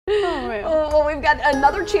yet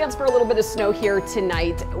another chance for a little bit of snow here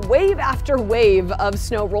tonight. Wave after wave of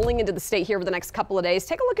snow rolling into the state here over the next couple of days.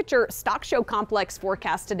 Take a look at your Stock Show Complex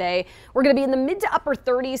forecast today. We're going to be in the mid to upper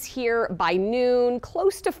 30s here by noon,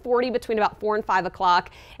 close to 40 between about 4 and 5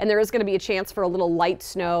 o'clock. And there is going to be a chance for a little light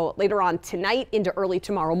snow later on tonight into early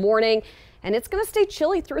tomorrow morning. And it's going to stay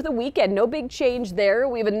chilly through the weekend. No big change there.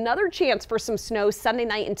 We have another chance for some snow Sunday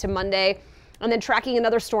night into Monday, and then tracking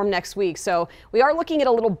another storm next week. So we are looking at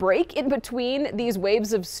a little break in between these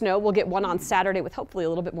waves of snow. We'll get one on Saturday with hopefully a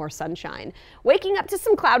little bit more sunshine. Waking up to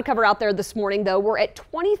some cloud cover out there this morning, though. We're at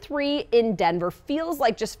 23 in Denver. Feels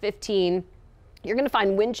like just 15. You're going to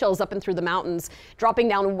find wind chills up and through the mountains, dropping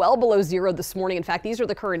down well below zero this morning. In fact, these are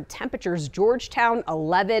the current temperatures. Georgetown,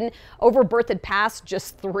 11. Over Berthoud Pass,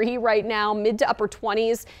 just 3 right now. Mid to upper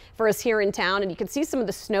 20s for us here in town. And you can see some of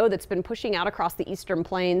the snow that's been pushing out across the eastern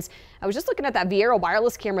plains. I was just looking at that Viera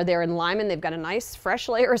wireless camera there in Lyman. They've got a nice fresh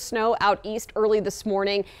layer of snow out east early this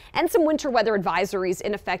morning, and some winter weather advisories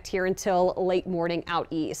in effect here until late morning out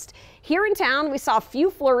east. Here in town, we saw a few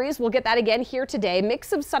flurries. We'll get that again here today.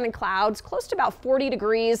 Mix of sun and clouds, close to about 40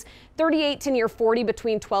 degrees, 38 to near 40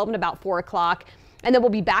 between 12 and about 4 o'clock. And then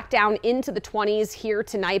we'll be back down into the 20s here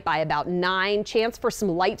tonight by about 9. Chance for some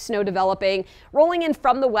light snow developing, rolling in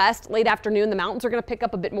from the west late afternoon. The mountains are going to pick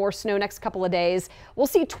up a bit more snow next couple of days. We'll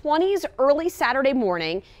see 20s early Saturday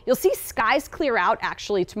morning. You'll see skies clear out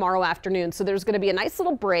actually tomorrow afternoon. So there's going to be a nice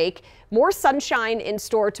little break. More sunshine in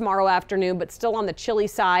store tomorrow afternoon, but still on the chilly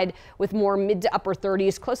side with more mid to upper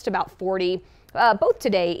 30s, close to about 40. Both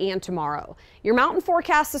today and tomorrow. Your mountain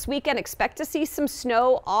forecast this weekend, expect to see some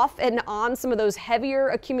snow off and on, some of those heavier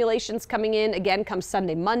accumulations coming in again come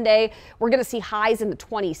Sunday, Monday. We're going to see highs in the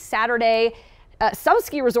 20s Saturday. Some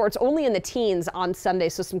ski resorts only in the teens on Sunday,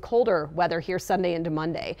 so some colder weather here Sunday into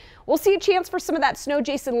Monday. We'll see a chance for some of that snow,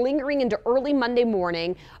 Jason, lingering into early Monday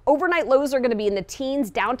morning. Overnight lows are going to be in the teens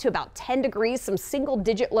down to about 10 degrees, some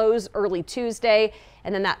single-digit lows early Tuesday,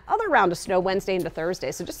 and then that other round of snow Wednesday into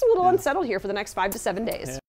Thursday. So just a little unsettled here for the next 5 to 7 days.